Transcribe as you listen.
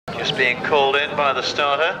is being called in by the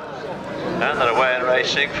starter, and they're away and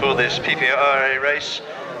racing for this PPORA race.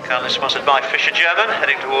 Kindly sponsored by Fisher German,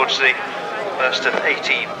 heading towards the first of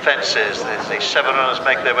 18 fences. The 7 runners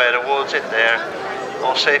make their way towards it. They're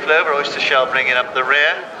all safely over. Oyster Shell bringing up the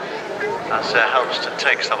rear as Helpston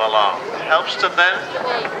takes them along. Helpston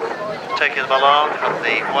then taking them along on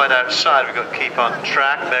the wide outside. We've got Keep on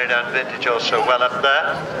Track, Merrydown Vintage also well up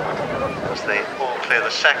there as they all clear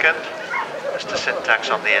the second. Mr.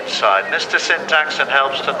 Syntax on the inside. Mr. Syntax and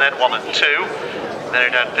Helpston then 1 and 2.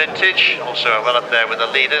 Merrydown Vintage also well up there with the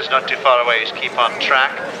leaders. Not too far away is Keep on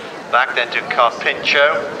Track. Back then to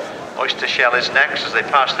Carpincho. Oyster Shell is next as they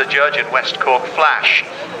pass the judge, and West Cork Flash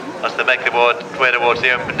as they make the way towards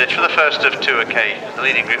the open ditch for the first of 2 occasions. The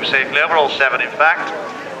leading group safely over, all 7 in fact.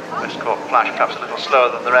 West Cork Flash perhaps a little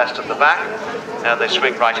slower than the rest of the back. Now they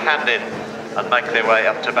swing right-handed and make their way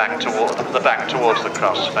up the back towards the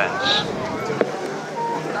cross fence.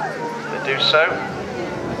 They do so.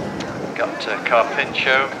 Got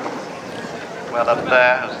Carpincho well up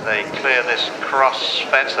there as they clear this cross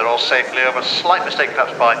fence. They're all safely over. Slight mistake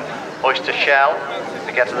perhaps by Oyster Shell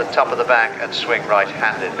to get to the top of the bank and swing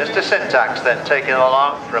right-handed. Mr. Syntax then taking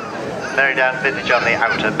along from Merrydown Vintage on the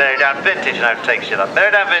outer. Merrydown Vintage now takes it up.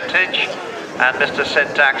 Merrydown Vintage and Mr.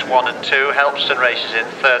 Syntax 1 and 2. Helpston races in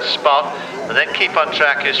 3rd spot. And then Keep on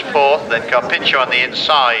Track is 4th. Then Carpincho on the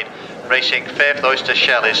inside racing 5th. Oyster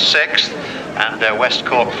Shell is 6th. And West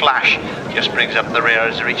Cork Flash just brings up the rear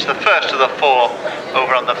as they reach the first of the 4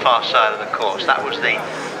 over on the far side of the course. That was the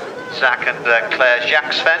Zach and Claire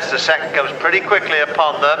Jacques fence. The second comes pretty quickly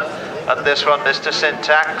upon them. And this one, Mr.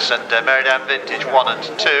 Syntax and Merrydown Vintage 1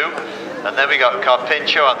 and 2. And then we got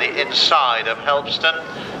Carpincho on the inside of Helpston.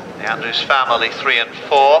 The Andrews family 3 and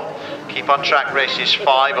 4. Keep on Track races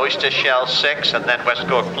 5, Oyster Shell 6, and then West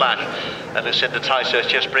Cork Flash and Lucinda Tyshurst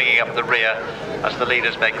just bringing up the rear as the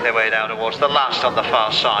leaders make their way down towards the last on the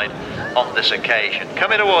far side on this occasion.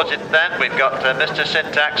 Coming towards it then, we've got Mr.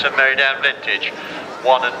 Syntax and Merrydown Vintage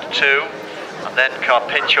 1 and 2, and then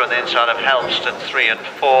Carpincho on the inside of Helpston 3 and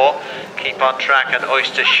 4. Keep on Track and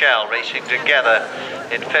Oyster Shell racing together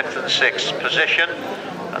in 5th and 6th position.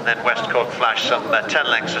 And then West Cork Flash some 10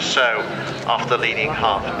 lengths or so off the leading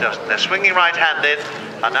half a dozen. They're swinging right-handed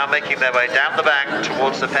and now making their way down the bank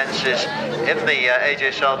towards the fences in the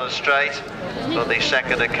AJ Sullivan Straight for the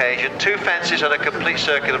second occasion. 2 fences and a complete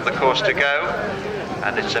circuit of the course to go.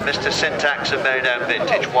 And it's Mr. Syntax and Merrydown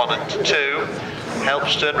Vintage 1 and 2.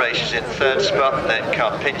 Helpston races in 3rd spot, then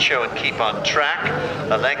Carpincho and Keep on Track.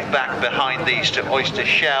 A length back behind these to Oyster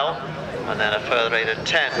Shell. And then a further 8 and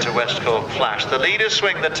 10 to West Cork Flash. The leaders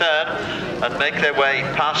swing the turn and make their way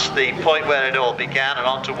past the point where it all began and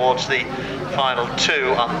on towards the final 2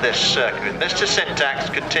 on this circuit. Mr. Syntax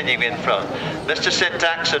continuing in front. Mr.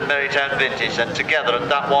 Syntax and Merrydown Vintage, and together at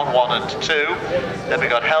that 1 and 2. Then we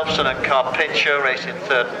got Helpston and Carpincho racing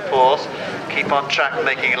 3rd and 4th. Keep on Track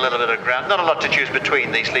making a little bit of ground. Not a lot to choose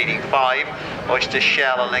between these leading 5. Oyster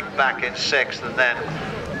Shell a length back in 6th, and then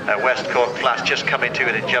West Cork Flash just coming to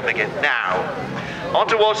it and jumping it now. On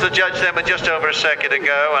towards the judge then with just over a circuit to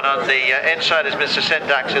go, and on the inside is Mr.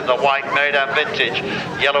 Syntax in the white, Merrydown Vintage,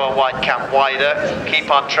 yellow and white cap wider,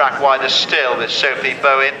 Keep on Track wider still with Sophie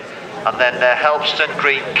Bowen, and then Helpston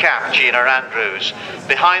green cap, Gina Andrews.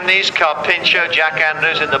 Behind these, Carpincho, Jack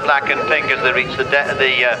Andrews in the black and pink as they reach the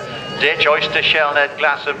ditch, Oyster Shell, Ned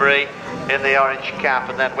Glastonbury in the orange cap,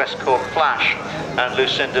 and then West Cork Flash and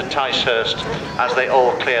Lucinda Tyshurst as they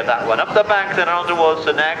all clear that one. Up the bank then on towards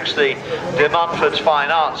the next, the De Montfort's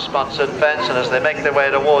Fine Arts sponsored fence, and as they make their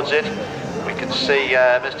way towards it, we can see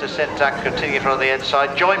Mr. Syntax continuing from the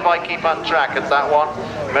inside, joined by Keep on Track at that one.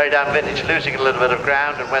 Merrydown Vintage losing a little bit of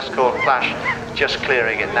ground, and West Cork Flash just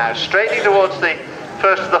clearing it now. Straightening towards the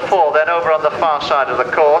first of the 4, then over on the far side of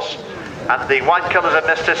the course. And the white colours of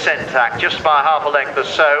Mr. Syntax, just by half a length or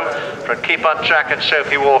so, from Keep on Track and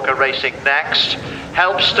Sophie Walker racing next.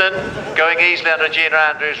 Helpston going easily under Gina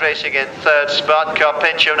Andrews racing in 3rd spot.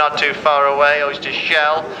 Carpincho not too far away. Oyster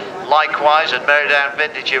Shell likewise, and Merrydown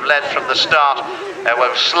Vintage, who led from the start,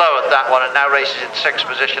 were slow at that one and now races in 6th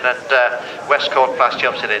position, and West Cork Flash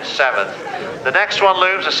jumps in 7th. The next one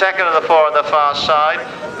looms, the second of the 4 on the far side.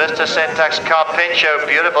 Mr. Syntax, Carpincho,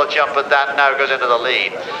 beautiful jump at that, now goes into the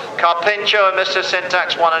lead. Carpincho and Mr.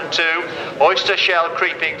 Syntax 1 and 2. Oyster Shell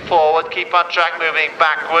creeping forward, Keep on Track moving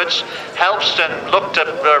backwards. Helpston looked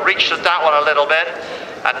to reach that one a little bit.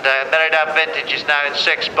 And Merrydown Vintage is now in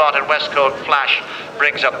 6th spot, and West Cork Flash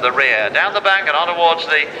brings up the rear. Down the bank and on towards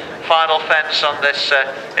the final fence on this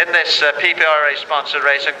in this PPRA sponsored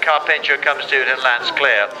race, and Carpincho comes to it and lands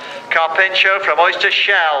clear. Carpincho from Oyster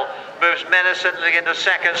Shell moves menacingly into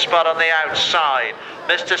second spot on the outside.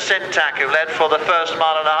 Mr. Syntax, who led for the first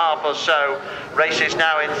mile and a half or so, races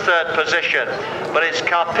now in third position. But it's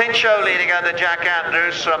Carpincho leading under Jack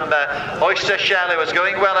Andrews from Oyster Shell, who was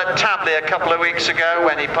going well at Tabley a couple of weeks ago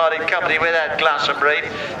when he parted company with Ed Glastonbury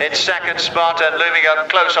in second spot and looming up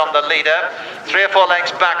close on the leader. 3 or 4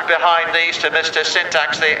 lengths back behind these to Mr.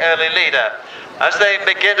 Syntax, the early leader. As they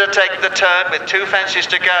begin to take the turn with 2 fences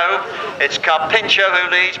to go, it's Carpincho who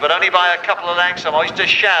leads, but only by a couple of lengths from Oyster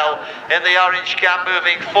Shell in the orange cap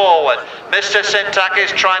moving forward. Mr. Syntax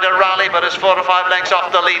is trying to rally, but is 4 or 5 lengths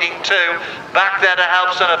off the leading 2. Back there to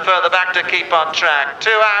Helpston and further back to keep on track. 2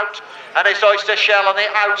 out, and it's Oyster Shell on the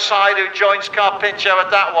outside who joins Carpincho at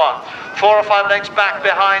that one. 4 or 5 lengths back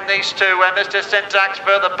behind these 2, and Mr. Syntax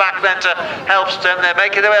further back then to Helpston. They're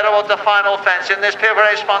making their way towards the final fence in this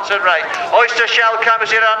PPRA sponsored race. Oyster Shell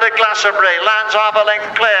comes in under Glastonbury, lands half a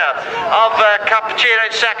length clear of Cappuccino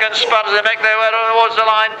in second spot as they make their way towards the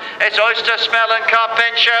line. It's Oyster Shell and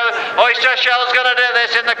Carpincho. Oyster Shell's going to do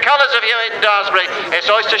this in the colours of Ewan Darsbury.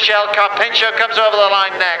 It's Oyster Shell. Carpincho comes over the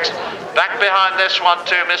line next. Back behind this one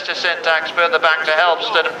too, Mr. Syntax, further back to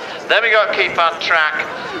Helpston. Then we got Keep on Track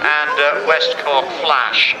and West Cork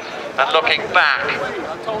Flash. And looking back,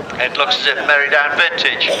 it looks as if Merrydown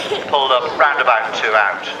Vintage pulled up round about 2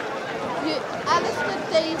 out. Alistair,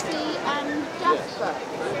 Daisy and Jasper.